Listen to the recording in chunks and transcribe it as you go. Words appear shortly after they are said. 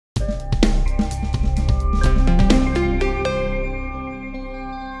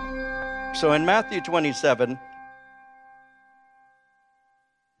So in Matthew 27,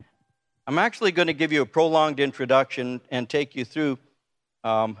 I'm actually going to give you a prolonged introduction and take you through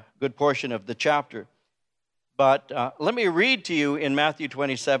a good portion of the chapter. But let me read to you in Matthew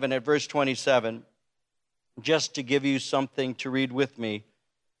 27 at verse 27, just to give you something to read with me.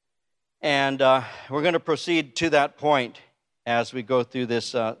 And we're going to proceed to that point as we go through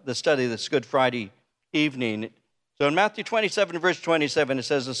this the study this Good Friday evening. So in Matthew 27, verse 27, it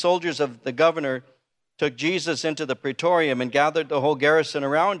says, "The soldiers of the governor took Jesus into the praetorium and gathered the whole garrison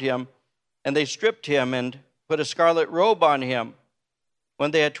around him, and they stripped him and put a scarlet robe on him.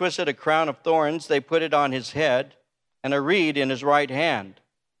 When they had twisted a crown of thorns, they put it on his head and a reed in his right hand.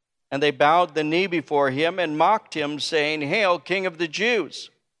 And they bowed the knee before him and mocked him, saying, 'Hail, King of the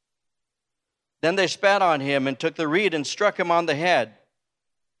Jews!' Then they spat on him and took the reed and struck him on the head.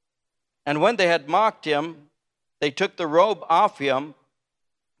 And when they had mocked him, they took the robe off him,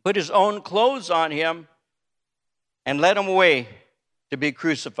 put his own clothes on him, and led him away to be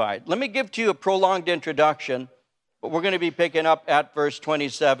crucified." Let me give to you a prolonged introduction, but we're going to be picking up at verse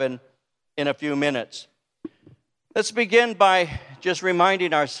 27 in a few minutes. Let's begin by just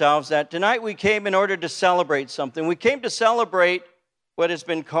reminding ourselves that tonight we came in order to celebrate something. We came to celebrate what has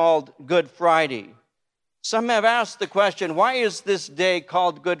been called Good Friday. Some have asked the question, why is this day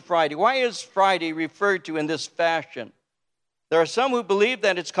called Good Friday? Why is Friday referred to in this fashion? There are some who believe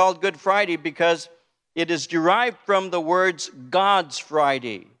that it's called Good Friday because it is derived from the words God's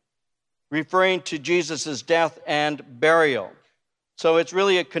Friday, referring to Jesus' death and burial. So it's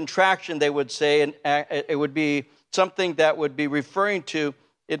really a contraction, they would say, and it would be something that would be referring to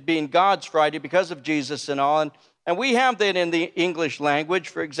it being God's Friday because of Jesus and all. And we have that in the English language.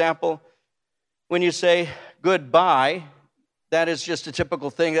 For example, when you say goodbye, that is just a typical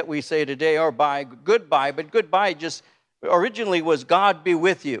thing that we say today, or bye, goodbye. But goodbye just originally was God be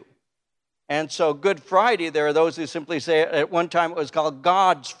with you. And so Good Friday, there are those who simply say at one time it was called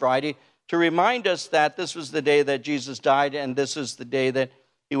God's Friday to remind us that this was the day that Jesus died and this is the day that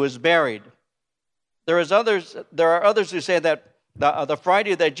he was buried. There are others who say that the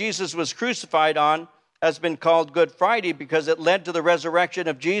Friday that Jesus was crucified on has been called Good Friday because it led to the resurrection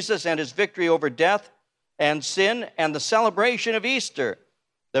of Jesus and his victory over death and sin and the celebration of Easter,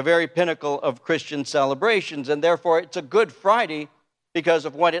 the very pinnacle of Christian celebrations. And therefore, it's a Good Friday because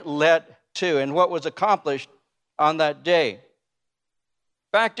of what it led to and what was accomplished on that day.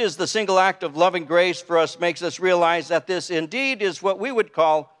 Fact is, the single act of loving grace for us makes us realize that this indeed is what we would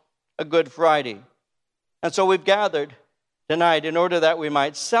call a Good Friday. And so we've gathered tonight in order that we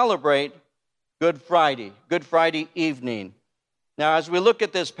might celebrate Good Friday evening. Now, as we look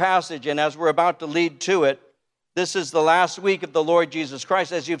at this passage and as we're about to lead to it, this is the last week of the Lord Jesus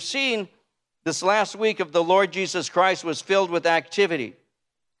Christ. As you've seen, this last week of the Lord Jesus Christ was filled with activity.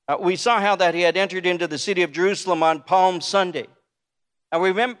 We saw how that he had entered into the city of Jerusalem on Palm Sunday. And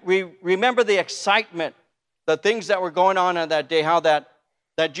we remember the excitement, the things that were going on that day, how that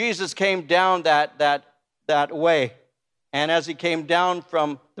Jesus came down that way. And as he came down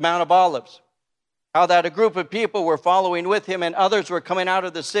from the Mount of Olives, how that a group of people were following with him and others were coming out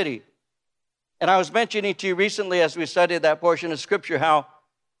of the city. And I was mentioning to you recently as we studied that portion of Scripture how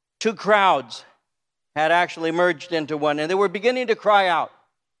two crowds had actually merged into one. And they were beginning to cry out.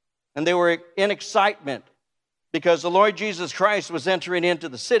 And they were in excitement because the Lord Jesus Christ was entering into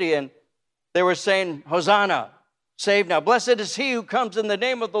the city. And they were saying, "Hosanna, save now. Blessed is he who comes in the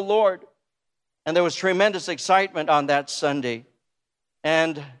name of the Lord." And there was tremendous excitement on that Sunday.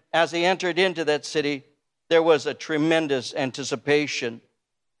 And as he entered into that city, there was a tremendous anticipation.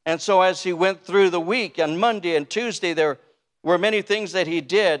 And so as he went through the week, on Monday and Tuesday, there were many things that he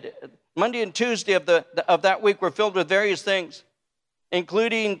did. Monday and Tuesday of that week were filled with various things,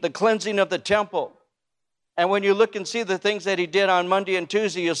 including the cleansing of the temple. And when you look and see the things that he did on Monday and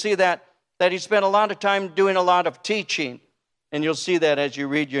Tuesday, you'll see that he spent a lot of time doing a lot of teaching. And you'll see that as you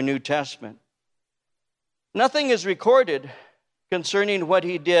read your New Testament. Nothing is recorded concerning what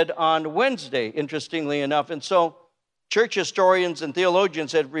he did on Wednesday, interestingly enough. And so church historians and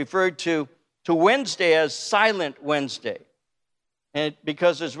theologians have referred to Wednesday as Silent Wednesday. And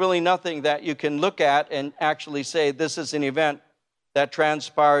because there's really nothing that you can look at and actually say this is an event that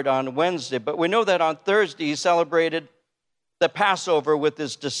transpired on Wednesday. But we know that on Thursday he celebrated the Passover with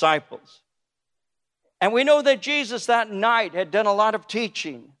his disciples. And we know that Jesus that night had done a lot of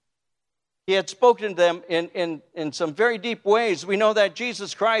teaching. He had spoken to them in some very deep ways. We know that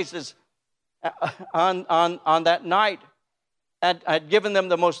Jesus Christ is on that night had given them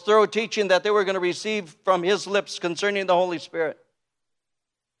the most thorough teaching that they were going to receive from his lips concerning the Holy Spirit.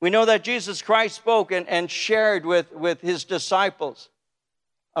 We know that Jesus Christ spoke and shared with his disciples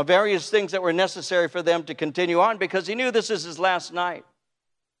various things that were necessary for them to continue on, because he knew this is his last night.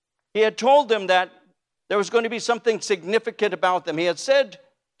 He had told them that there was going to be something significant about them. He had said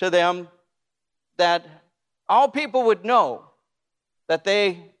to them that all people would know that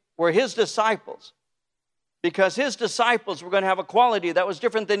they were his disciples, because his disciples were going to have a quality that was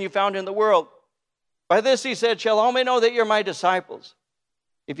different than you found in the world. By this, he said, shall all men know that you're my disciples,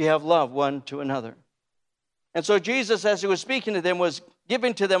 if you have love one to another. And so Jesus, as he was speaking to them, was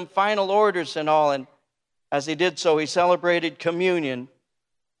giving to them final orders and all. And as he did so, he celebrated communion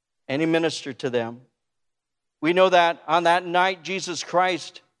and he ministered to them. We know that on that night, Jesus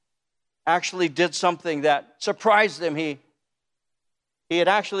Christ actually did something that surprised them. He had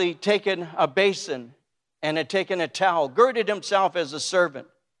actually taken a basin and had taken a towel, girded himself as a servant,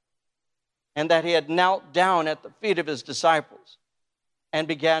 and that he had knelt down at the feet of his disciples and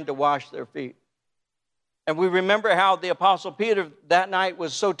began to wash their feet. And we remember how the Apostle Peter that night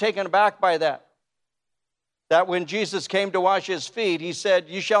was so taken aback by that when Jesus came to wash his feet, he said,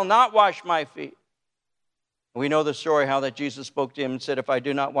 you shall not wash my feet. We know the story how that Jesus spoke to him and said, if I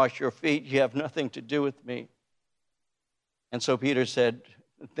do not wash your feet, you have nothing to do with me. And so Peter said,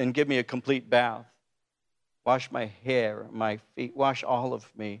 then give me a complete bath. Wash my hair, my feet, wash all of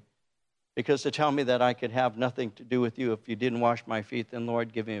me. Because to tell me that I could have nothing to do with you if you didn't wash my feet, then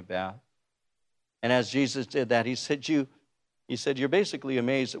Lord, give me a bath. And as Jesus did that, he said, you're basically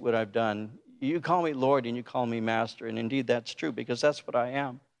amazed at what I've done. You call me Lord and you call me Master. And indeed that's true, because that's what I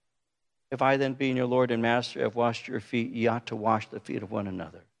am. If I then, being your Lord and Master, have washed your feet, ye ought to wash the feet of one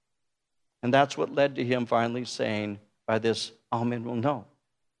another. And that's what led to him finally saying, by this all men will know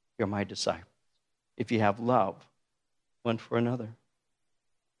you're my disciples, if you have love one for another.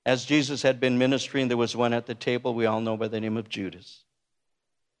 As Jesus had been ministering, there was one at the table we all know by the name of Judas.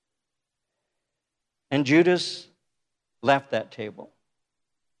 And Judas left that table.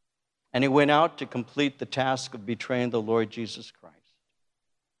 And he went out to complete the task of betraying the Lord Jesus Christ.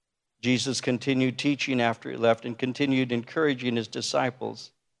 Jesus continued teaching after he left and continued encouraging his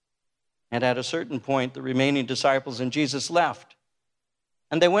disciples. And at a certain point, the remaining disciples and Jesus left.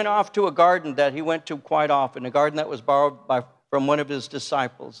 And they went off to a garden that he went to quite often, a garden that was borrowed from one of his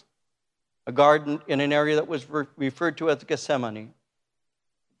disciples, a garden in an area that was referred to as Gethsemane,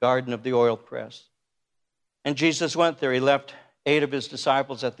 garden of the oil press. And Jesus went there. He left 8 of his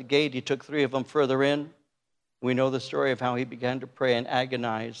disciples at the gate. He took 3 of them further in. We know the story of how he began to pray and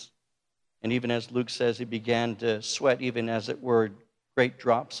agonize. And even as Luke says, he began to sweat, even as it were great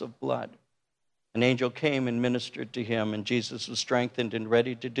drops of blood. An angel came and ministered to him, and Jesus was strengthened and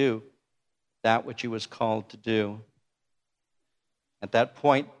ready to do that which he was called to do. At that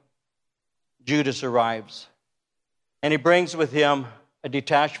point, Judas arrives, and he brings with him a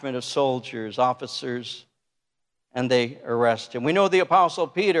detachment of soldiers, officers, and they arrest him. We know the Apostle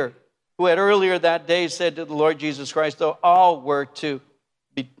Peter, who had earlier that day said to the Lord Jesus Christ, though all were to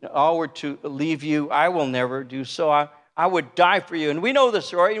leave you, I will never do so. I would die for you. And we know the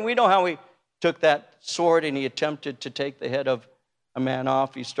story, and we know how he took that sword and he attempted to take the head of a man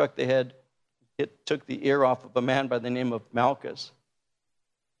off. He struck the head, took the ear off of a man by the name of Malchus.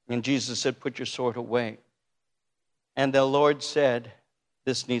 And Jesus said, put your sword away. And the Lord said,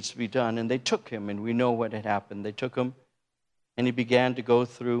 this needs to be done. And they took him, and we know what had happened. They took him, and he began to go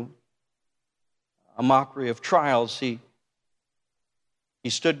through a mockery of trials. He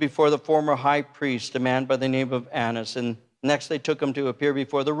stood before the former high priest, a man by the name of Annas. And next they took him to appear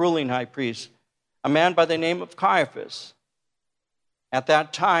before the ruling high priest, a man by the name of Caiaphas. At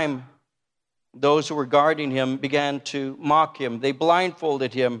that time, those who were guarding him began to mock him. They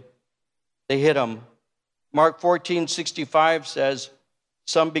blindfolded him. They hit him. Mark 14:65 says,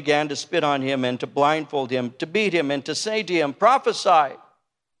 some began to spit on him and to blindfold him, to beat him and to say to him, prophesy.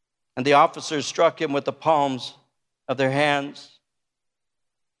 And the officers struck him with the palms of their hands.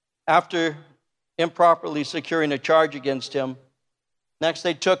 After improperly securing a charge against him, next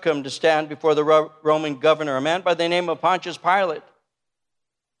they took him to stand before the Roman governor, a man by the name of Pontius Pilate.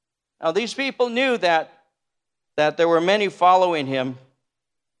 Now these people knew that there were many following him.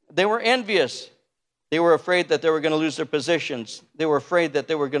 They were envious. They were afraid that they were going to lose their positions. They were afraid that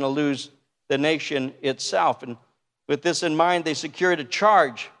they were going to lose the nation itself. And with this in mind, they secured a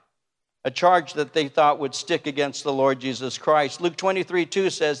charge that they thought would stick against the Lord Jesus Christ. Luke 23:2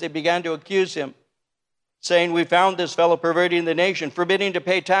 says they began to accuse him, saying, we found this fellow perverting the nation, forbidding to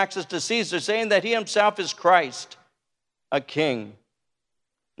pay taxes to Caesar, saying that he himself is Christ, a king.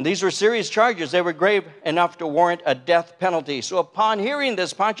 And these were serious charges. They were grave enough to warrant a death penalty. So upon hearing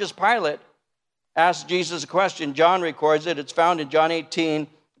this, Pontius Pilate asked Jesus a question. John records it. It's found in John 18,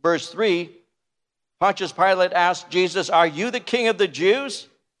 verse 3. Pontius Pilate asked Jesus, are you the king of the Jews?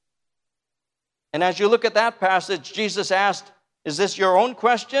 And as you look at that passage, Jesus asked, "Is this your own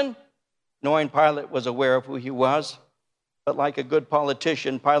question?" Knowing Pilate was aware of who he was. But like a good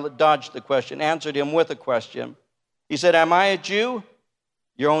politician, Pilate dodged the question, answered him with a question. He said, "Am I a Jew?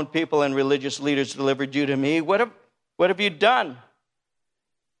 Your own people and religious leaders delivered you to me. What have you done?"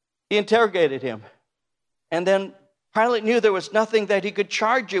 He interrogated him. And then Pilate knew there was nothing that he could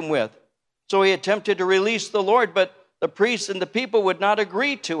charge him with. So he attempted to release the Lord, but the priests and the people would not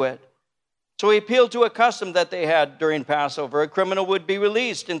agree to it. So he appealed to a custom that they had during Passover. A criminal would be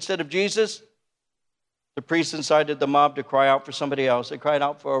released instead of Jesus. The priests incited the mob to cry out for somebody else. They cried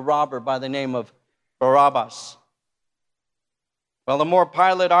out for a robber by the name of Barabbas. Well, the more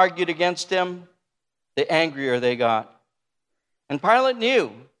Pilate argued against him, the angrier they got. And Pilate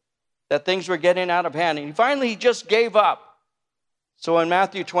knew that things were getting out of hand. And finally, he just gave up. So in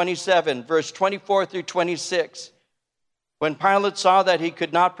Matthew 27, verse 24 through 26, when Pilate saw that he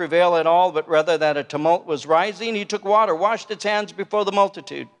could not prevail at all, but rather that a tumult was rising, he took water, washed his hands before the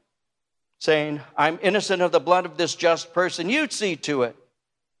multitude, saying, "I'm innocent of the blood of this just person. You see to it."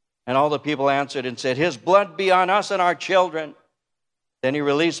 And all the people answered and said, "His blood be on us and our children." Then he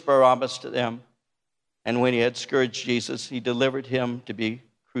released Barabbas to them. And when he had scourged Jesus, he delivered him to be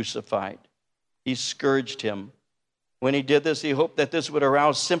crucified. He scourged him. When he did this, he hoped that this would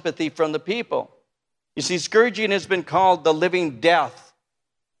arouse sympathy from the people. You see, scourging has been called the living death.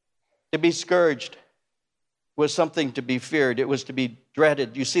 To be scourged was something to be feared. It was to be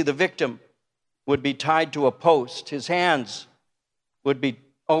dreaded. You see, the victim would be tied to a post. His hands would be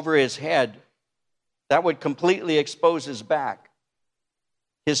over his head. That would completely expose his back.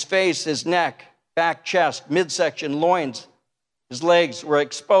 His face, his neck, back, chest, midsection, loins, his legs were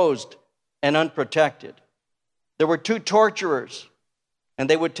exposed and unprotected. There were two torturers, and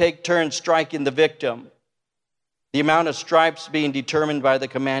they would take turns striking the victim, the amount of stripes being determined by the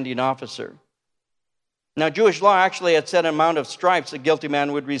commanding officer. Now, Jewish law actually had set an amount of stripes a guilty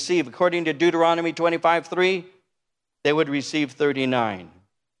man would receive. According to Deuteronomy 25:3, they would receive 39.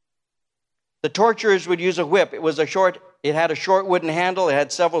 The torturers would use a whip. It had a short wooden handle. It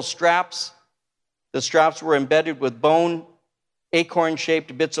had several straps. The straps were embedded with bone,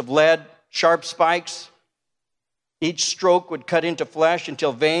 acorn-shaped bits of lead, sharp spikes. Each stroke would cut into flesh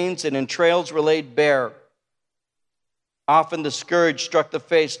until veins and entrails were laid bare. Often the scourge struck the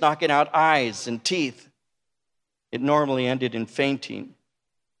face, knocking out eyes and teeth. It normally ended in fainting,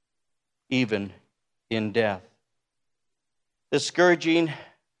 even in death. The scourging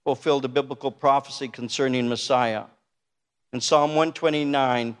fulfilled a biblical prophecy concerning Messiah. In Psalm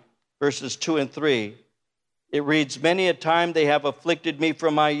 129, verses 2 and 3, it reads, "Many a time they have afflicted me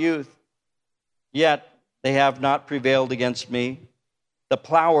from my youth, yet they have not prevailed against me. The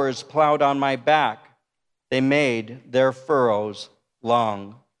plowers plowed on my back. They made their furrows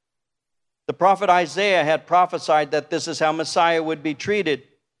long." The prophet Isaiah had prophesied that this is how Messiah would be treated.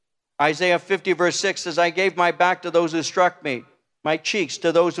 Isaiah 50, verse 6 says, "I gave my back to those who struck me, my cheeks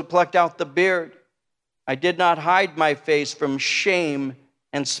to those who plucked out the beard. I did not hide my face from shame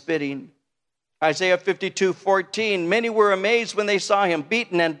and spitting." Isaiah 52:14, "Many were amazed when they saw him,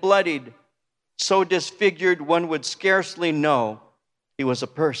 beaten and bloodied, so disfigured one would scarcely know he was a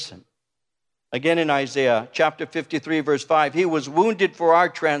person." Again in Isaiah chapter 53, verse 5, "He was wounded for our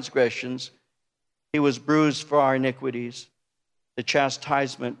transgressions. He was bruised for our iniquities. The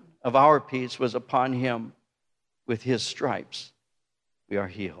chastisement of our peace was upon him. With his stripes we are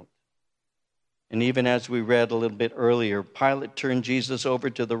healed." And even as we read a little bit earlier, Pilate turned Jesus over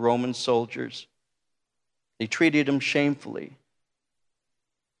to the Roman soldiers. They treated him shamefully.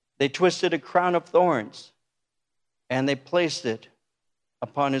 They twisted a crown of thorns and they placed it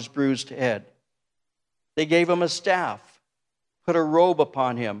upon his bruised head. They gave him a staff, put a robe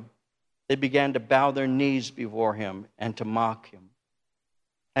upon him. They began to bow their knees before him and to mock him.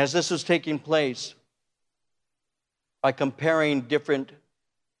 As this was taking place, by comparing different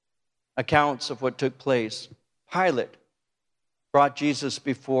accounts of what took place, Pilate brought Jesus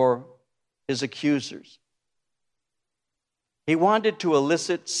before his accusers. He wanted to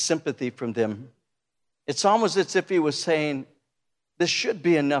elicit sympathy from them. It's almost as if he was saying, "This should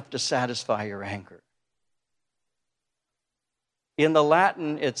be enough to satisfy your anger." In the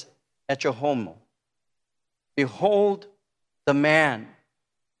Latin, it's ecce homo. Behold the man,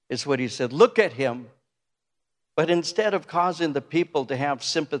 is what he said. Look at him. But instead of causing the people to have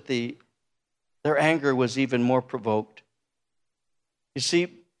sympathy, their anger was even more provoked. You see,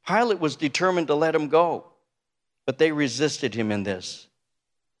 Pilate was determined to let him go, but they resisted him in this.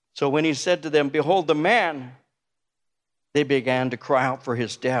 So when he said to them, "Behold the man," they began to cry out for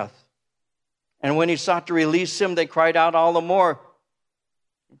his death. And when he sought to release him, they cried out all the more.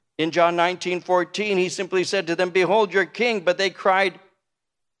 In John 19:14, he simply said to them, "Behold your king." But they cried,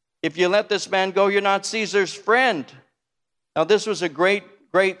 "If you let this man go, you're not Caesar's friend." Now this was a great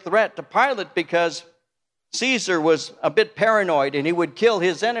threat to Pilate, because Caesar was a bit paranoid and he would kill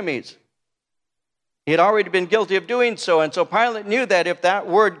his enemies. He had already been guilty of doing so, and so Pilate knew that if that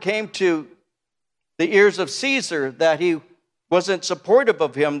word came to the ears of Caesar, that he wasn't supportive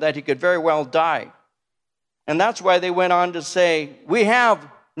of him, that he could very well die. And that's why they went on to say, "We have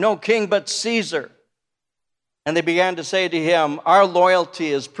no king but Caesar." And they began to say to him, "Our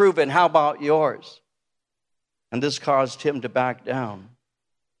loyalty is proven. How about yours?" And this caused him to back down.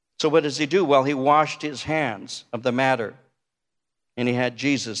 So what does he do? Well, he washed his hands of the matter, and he had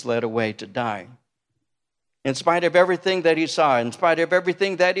Jesus led away to die. In spite of everything that he saw, in spite of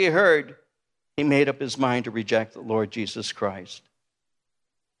everything that he heard, he made up his mind to reject the Lord Jesus Christ.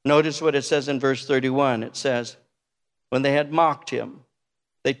 Notice what it says in verse 31. It says, when they had mocked him,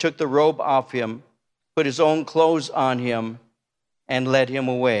 they took the robe off him, put his own clothes on him, and led him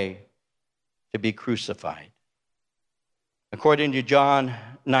away to be crucified. According to John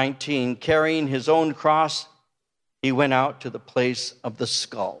 19, carrying his own cross, he went out to the place of the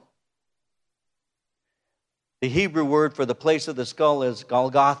skull. The Hebrew word for the place of the skull is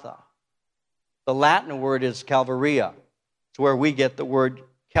Golgotha. The Latin word is Calvaria. It's where we get the word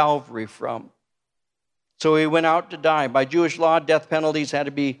Calvary from. So he went out to die. By Jewish law, death penalties had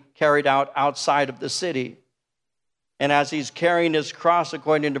to be carried out outside of the city. And as he's carrying his cross,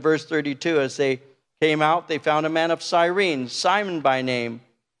 according to verse 32, as they came out, they found a man of Cyrene, Simon by name.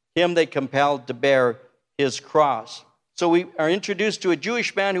 Him they compelled to bear his cross. So we are introduced to a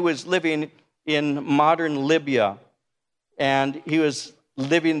Jewish man who was living in modern Libya. And he was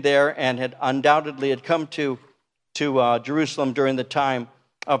living there and had undoubtedly come to Jerusalem during the time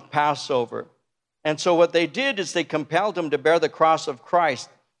of Passover. And so what they did is they compelled him to bear the cross of Christ.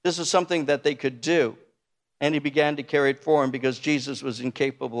 This is something that they could do. And he began to carry it for him because Jesus was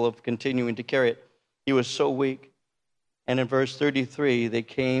incapable of continuing to carry it. He was so weak. And in verse 33, they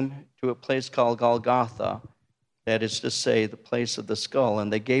came to a place called Golgotha, that is to say, the place of the skull.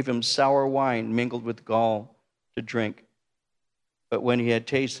 And they gave him sour wine mingled with gall to drink. But when he had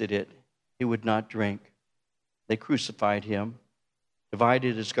tasted it, he would not drink. They crucified him,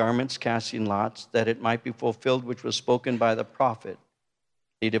 divided his garments, casting lots, that it might be fulfilled which was spoken by the prophet.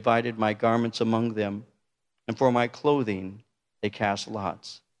 They divided my garments among them, and for my clothing they cast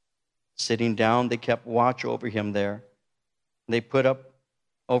lots. Sitting down, they kept watch over him there. They put up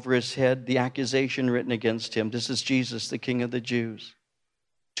over his head the accusation written against him. This is Jesus, the King of the Jews.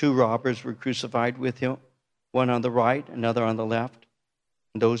 2 robbers were crucified with him, one on the right, another on the left.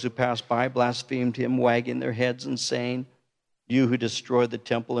 And those who passed by blasphemed him, wagging their heads and saying, "You who destroyed the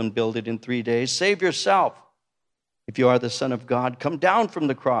temple and build it in 3 days, save yourself. If you are the Son of God, come down from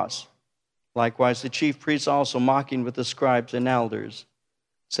the cross." Likewise, the chief priests also, mocking with the scribes and elders,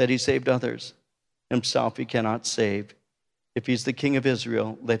 said he saved others. Himself he cannot save. If he's the King of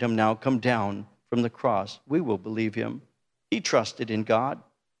Israel, let him now come down from the cross. We will believe him. He trusted in God.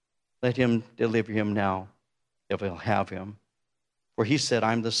 Let him deliver him now, if he'll have him. For he said,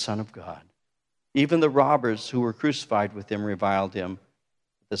 "I'm the Son of God." Even the robbers who were crucified with him reviled him,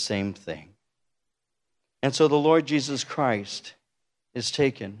 the same thing. And so the Lord Jesus Christ is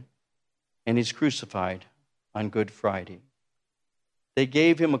taken and he's crucified on Good Friday. They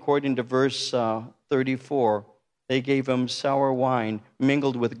gave him, according to verse 34, they gave him sour wine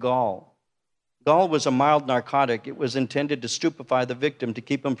mingled with gall. Gall was a mild narcotic. It was intended to stupefy the victim, to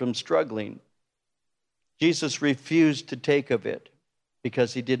keep him from struggling. Jesus refused to take of it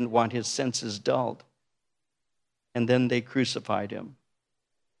because he didn't want his senses dulled. And then they crucified him.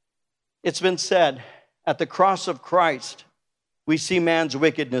 It's been said, at the cross of Christ, we see man's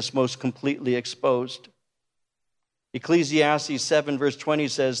wickedness most completely exposed. Ecclesiastes 7 verse 20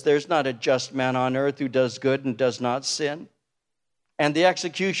 says, "There's not a just man on earth who does good and does not sin." And the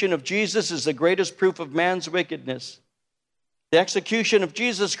execution of Jesus is the greatest proof of man's wickedness. The execution of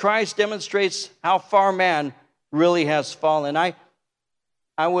Jesus Christ demonstrates how far man really has fallen. I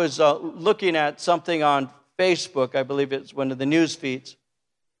was looking at something on Facebook. I believe it's one of the news feeds.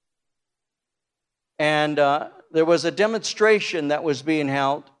 And there was a demonstration that was being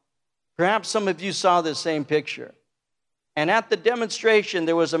held. Perhaps some of you saw this same picture. And at the demonstration,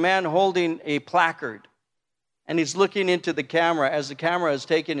 there was a man holding a placard. And he's looking into the camera as the camera is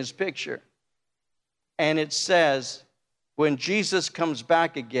taking his picture. And it says, "When Jesus comes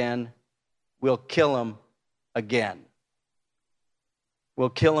back again, we'll kill him again. We'll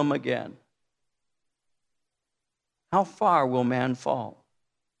kill him again." How far will man fall?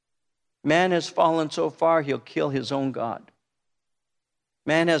 Man has fallen so far, he'll kill his own God.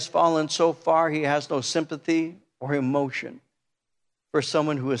 Man has fallen so far he has no sympathy or emotion for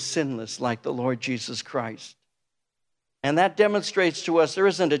someone who is sinless like the Lord Jesus Christ. And that demonstrates to us there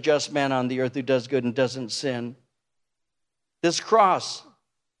isn't a just man on the earth who does good and doesn't sin. This cross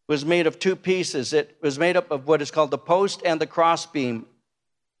was made of two pieces. It was made up of what is called the post and the crossbeam.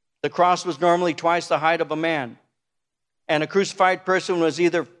 The cross was normally twice the height of a man. And a crucified person was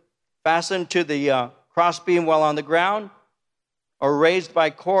either fastened to the crossbeam while on the ground or raised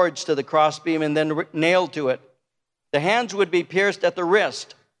by cords to the crossbeam and then nailed to it. The hands would be pierced at the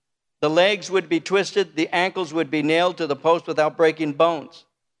wrist. The legs would be twisted. The ankles would be nailed to the post without breaking bones.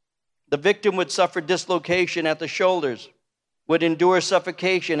 The victim would suffer dislocation at the shoulders, would endure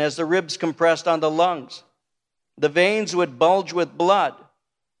suffocation as the ribs compressed on the lungs. The veins would bulge with blood.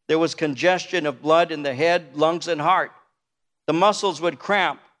 There was congestion of blood in the head, lungs, and heart. The muscles would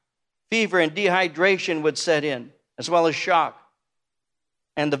cramp. Fever and dehydration would set in, as well as shock.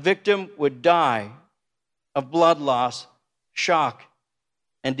 And the victim would die of blood loss, shock,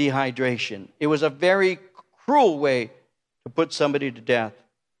 and dehydration. It was a very cruel way to put somebody to death.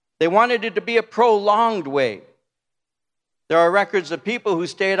 They wanted it to be a prolonged way. There are records of people who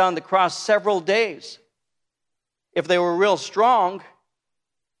stayed on the cross several days. If they were real strong,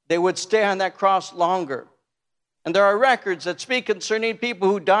 they would stay on that cross longer. And there are records that speak concerning people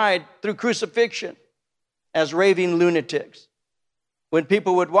who died through crucifixion as raving lunatics. When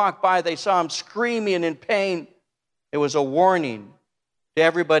people would walk by, they saw them screaming in pain. It was a warning to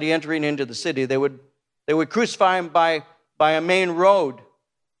everybody entering into the city. They would crucify him by a main road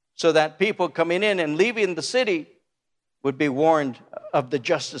so that people coming in and leaving the city would be warned of the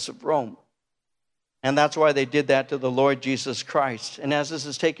justice of Rome. And that's why they did that to the Lord Jesus Christ. And as this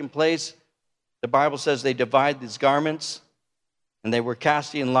is taking place, the Bible says they divided his garments and they were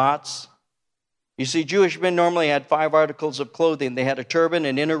casting lots. You see, Jewish men normally had 5 articles of clothing. They had a turban,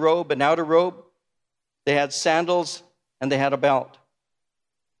 an inner robe, an outer robe. They had sandals, and they had a belt.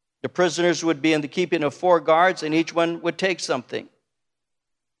 The prisoners would be in the keeping of 4 guards, and each one would take something.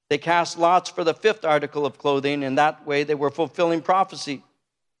 They cast lots for the 5th article of clothing, and that way they were fulfilling prophecy.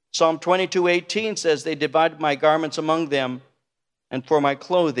 Psalm 22:18 says, "They divided my garments among them, and for my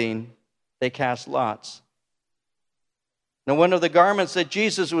clothing they cast lots." Now, one of the garments that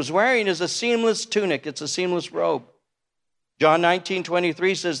Jesus was wearing is a seamless tunic. It's a seamless robe. John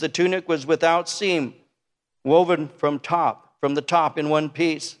 19:23 says the tunic was without seam, woven from the top in one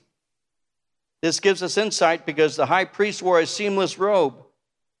piece. This gives us insight because the high priest wore a seamless robe,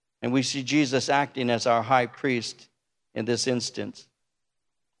 and we see Jesus acting as our high priest in this instance.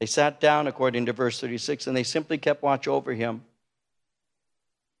 They sat down, according to verse 36, and they simply kept watch over him.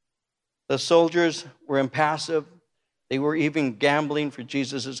 The soldiers were impassive. They were even gambling for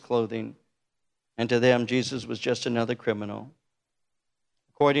Jesus' clothing. And to them, Jesus was just another criminal.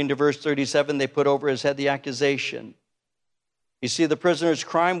 According to verse 37, they put over his head the accusation. You see, the prisoner's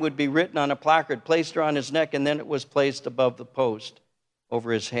crime would be written on a placard, placed around his neck, and then it was placed above the post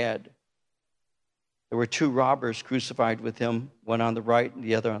over his head. There were 2 robbers crucified with him, one on the right and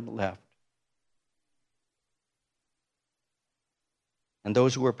the other on the left. And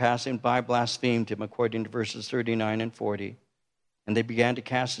those who were passing by blasphemed him, according to verses 39 and 40. And they began to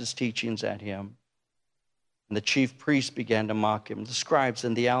cast his teachings at him. And the chief priests began to mock him, the scribes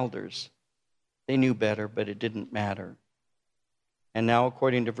and the elders. They knew better, but it didn't matter. And now,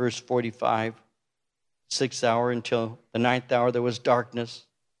 according to verse 45, 6th hour until the 9th hour, there was darkness.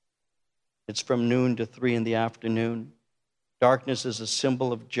 It's from noon to 3 in the afternoon. Darkness is a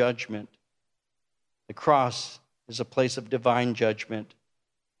symbol of judgment. The cross is a place of divine judgment.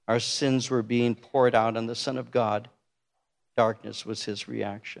 Our sins were being poured out on the Son of God. Darkness was his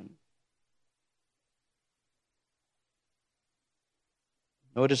reaction.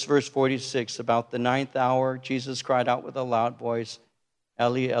 Notice verse 46. About the 9th hour, Jesus cried out with a loud voice,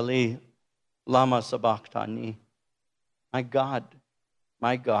 "Eli, Eli, lama sabachthani?" My God,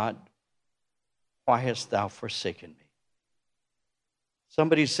 why hast thou forsaken me?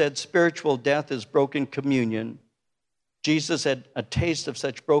 Somebody said spiritual death is broken communion. Jesus had a taste of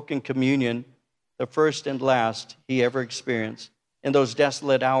such broken communion, the first and last he ever experienced, in those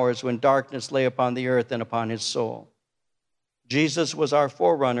desolate hours when darkness lay upon the earth and upon his soul. Jesus was our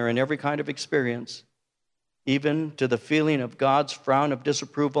forerunner in every kind of experience, even to the feeling of God's frown of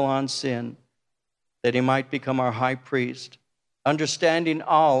disapproval on sin, that he might become our high priest, understanding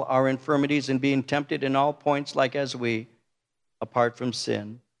all our infirmities and being tempted in all points like as we, apart from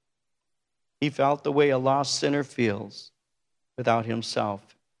sin. He felt the way a lost sinner feels without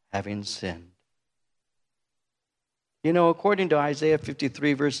himself having sinned. You know, according to Isaiah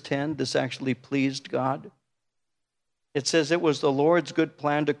 53, verse 10, this actually pleased God. It says it was the Lord's good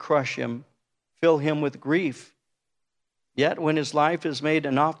plan to crush him, fill him with grief. Yet when his life is made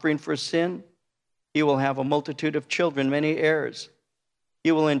an offering for sin, he will have a multitude of children, many heirs.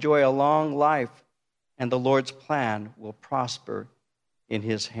 He will enjoy a long life, and the Lord's plan will prosper in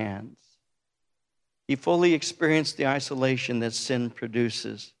his hands. He fully experienced the isolation that sin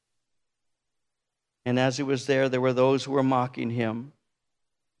produces. And as he was there were those who were mocking him.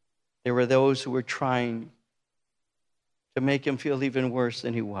 There were those who were trying to make him feel even worse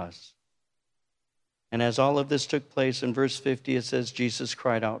than he was. And as all of this took place, in verse 50, it says, Jesus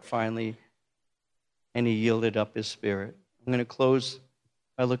cried out finally, and he yielded up his spirit. I'm going to close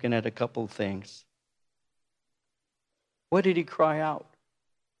by looking at a couple of things. What did he cry out?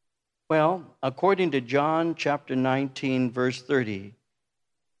 Well, according to John chapter 19, verse 30,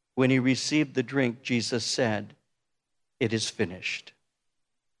 when he received the drink, Jesus said, "It is finished."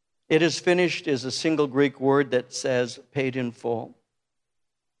 It is finished is a single Greek word that says paid in full.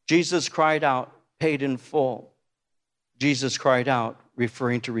 Jesus cried out, paid in full. Jesus cried out,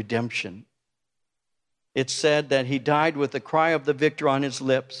 referring to redemption. It's said that he died with the cry of the victor on his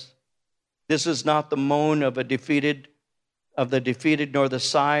lips. This is not the moan of the defeated, nor the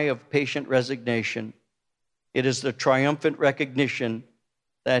sigh of patient resignation. It is the triumphant recognition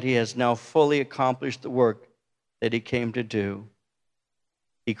that he has now fully accomplished the work that he came to do.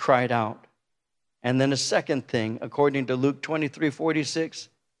 He cried out. And then a second thing, according to Luke 23:46,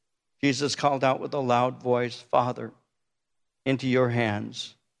 Jesus called out with a loud voice, "Father, into your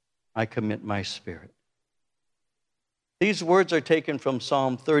hands I commit my spirit." These words are taken from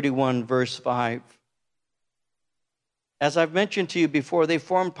Psalm 31, verse 5. As I've mentioned to you before, they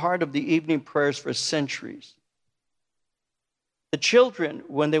formed part of the evening prayers for centuries. The children,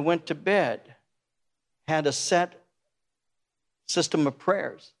 when they went to bed, had a set system of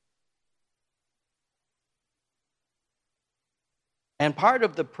prayers. And part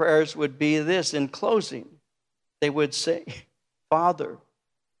of the prayers would be this in closing. They would say, "Father,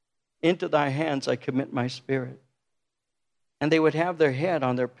 into thy hands I commit my spirit." And they would have their head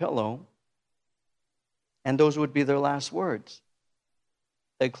on their pillow, and those would be their last words.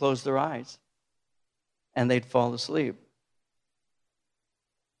 They'd close their eyes, and they'd fall asleep.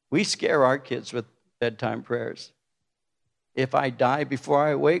 We scare our kids with bedtime prayers. If I die before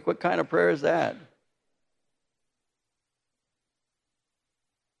I wake, what kind of prayer is that?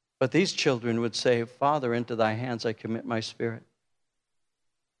 But these children would say, "Father, into thy hands I commit my spirit."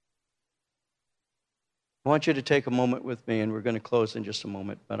 I want you to take a moment with me, and we're going to close in just a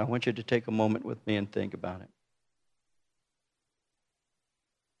moment, but I want you to take a moment with me and think about it.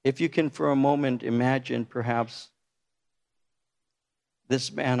 If you can for a moment imagine perhaps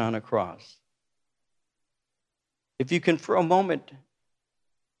this man on a cross. If you can for a moment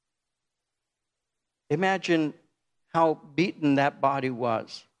imagine how beaten that body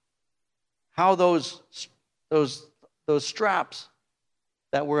was, how those straps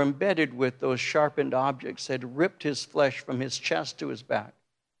that were embedded with those sharpened objects had ripped his flesh from his chest to his back,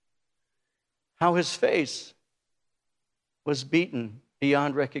 how his face was beaten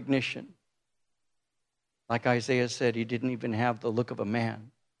beyond recognition. Like Isaiah said, he didn't even have the look of a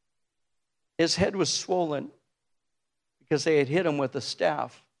man. His head was swollen because they had hit him with a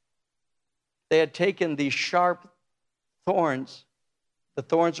staff. They had taken these sharp thorns. The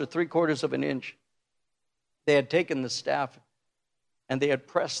thorns are 3/4 of an inch. They had taken the staff and they had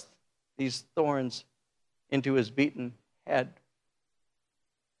pressed these thorns into his beaten head.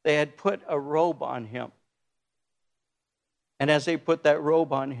 They had put a robe on him. And as they put that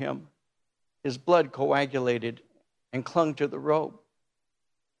robe on him, his blood coagulated and clung to the robe.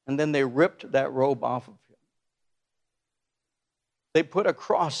 And then they ripped that robe off of him. They put a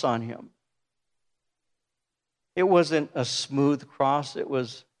cross on him. It wasn't a smooth cross, it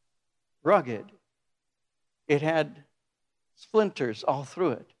was rugged. It had splinters all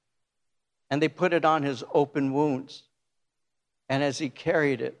through it. And they put it on his open wounds. And as he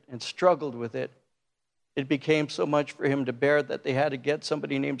carried it and struggled with it, it became so much for him to bear that they had to get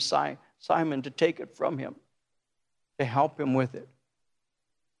somebody named Simon to take it from him, to help him with it,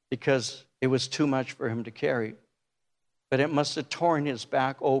 because it was too much for him to carry. But it must have torn his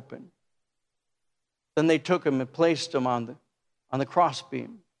back open. Then they took him and placed him on the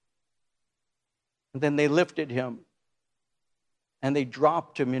crossbeam. And then they lifted him and they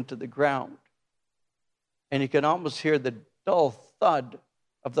dropped him into the ground. And you can almost hear the dull thud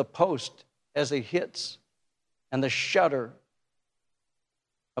of the post as it hits and the shudder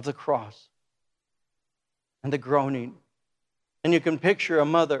of the cross and the groaning. And you can picture a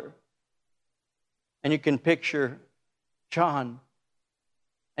mother, and you can picture John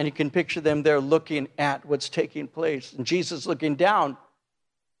And you can picture them there looking at what's taking place. And Jesus looking down.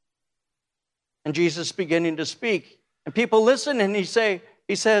 And Jesus beginning to speak. And people listen, and he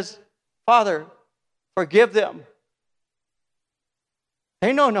says, Father, forgive them.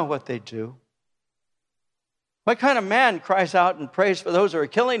 They don't know what they do. What kind of man cries out and prays for those who are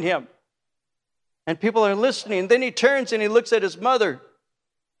killing him? And people are listening. Then he turns and he looks at his mother.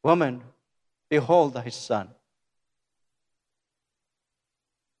 Woman, behold thy son.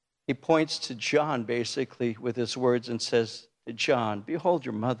 He points to John basically with his words and says to John, behold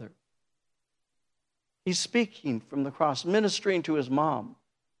your mother. He's speaking from the cross, ministering to his mom.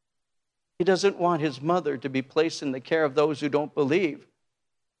 He doesn't want his mother to be placed in the care of those who don't believe.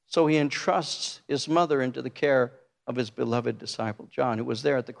 So he entrusts his mother into the care of his beloved disciple, John, who was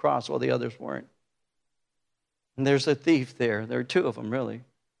there at the cross while the others weren't. And there's a thief there. There are two of them, really.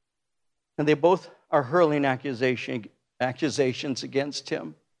 And they both are hurling accusations against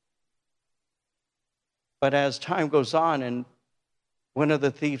him. But as time goes on and one of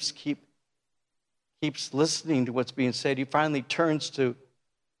the thieves keeps listening to what's being said, he finally turns to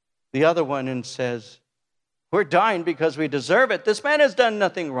the other one and says, we're dying because we deserve it. This man has done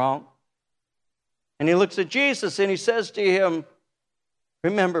nothing wrong. And he looks at Jesus and he says to him,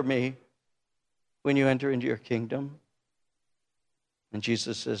 remember me when you enter into your kingdom. And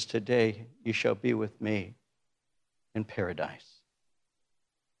Jesus says, today you shall be with me in paradise.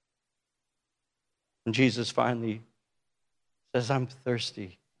 And Jesus finally says, I'm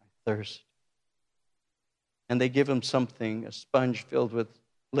thirsty. I thirst. And they give him something, a sponge filled with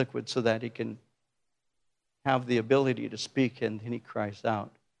liquid, so that he can have the ability to speak. And then he cries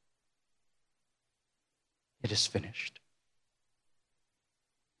out, it is finished.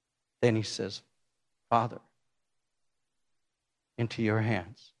 Then he says, Father, into your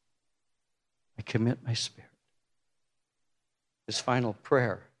hands I commit my spirit. His final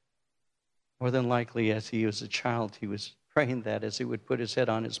prayer, more than likely as he was a child, he was praying that as he would put his head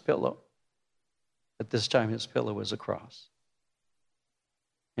on his pillow. But this time his pillow was a cross.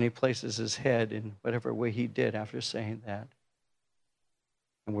 And he places his head in whatever way he did after saying that.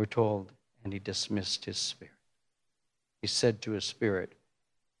 And we're told, and he dismissed his spirit. He said to his spirit,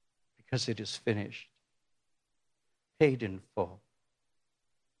 because it is finished, paid in full,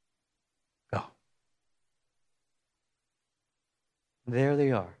 go. And there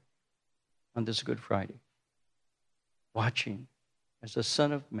they are on this Good Friday, watching as the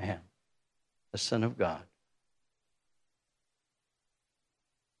Son of Man, the Son of God,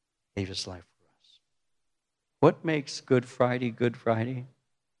 gave his life for us. What makes Good Friday Good Friday?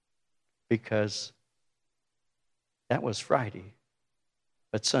 Because that was Friday,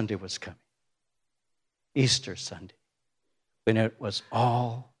 but Sunday was coming. Easter Sunday, when it was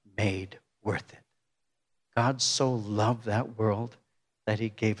all made worth it. God so loved that world that he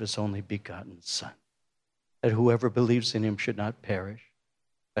gave his only begotten Son, that whoever believes in him should not perish,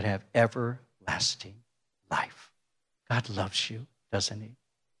 but have everlasting life. God loves you, doesn't he?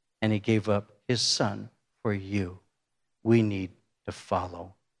 And he gave up his Son for you. We need to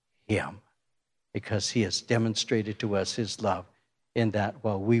follow him because he has demonstrated to us his love in that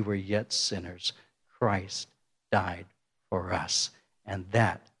while we were yet sinners, Christ died for us. And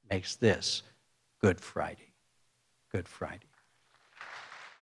that makes this Good Friday. Good Friday.